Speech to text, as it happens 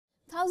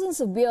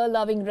Thousands of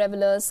beer-loving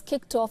revelers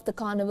kicked off the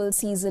carnival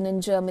season in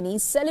Germany,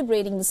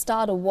 celebrating the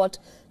start of what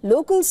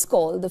locals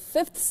call the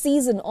fifth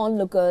season.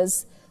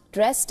 Onlookers,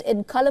 dressed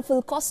in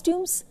colourful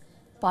costumes,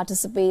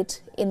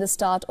 participate in the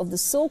start of the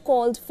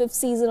so-called fifth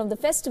season of the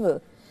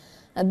festival.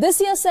 And this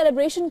year's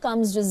celebration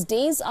comes just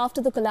days after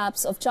the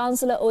collapse of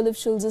Chancellor Olaf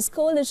Scholz's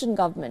coalition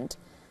government.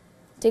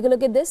 Take a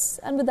look at this,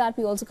 and with that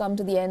we also come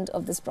to the end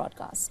of this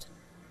broadcast.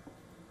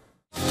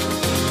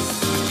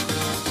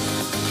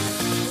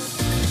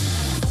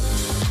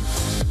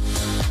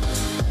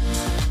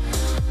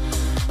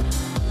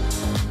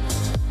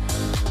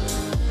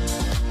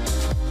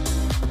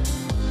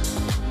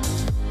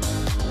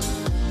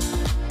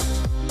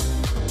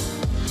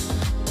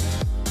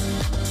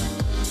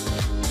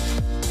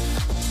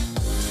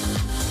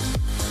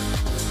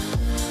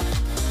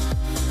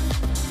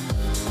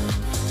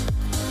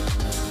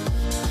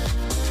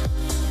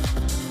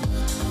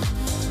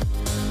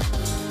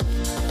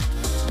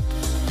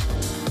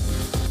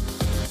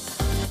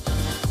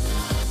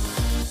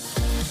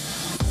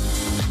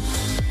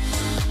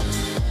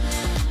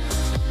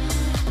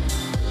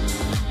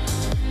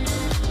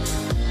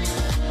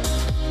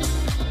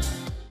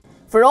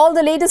 For all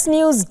the latest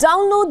news,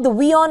 download the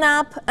WION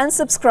app and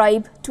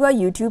subscribe to our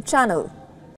YouTube channel.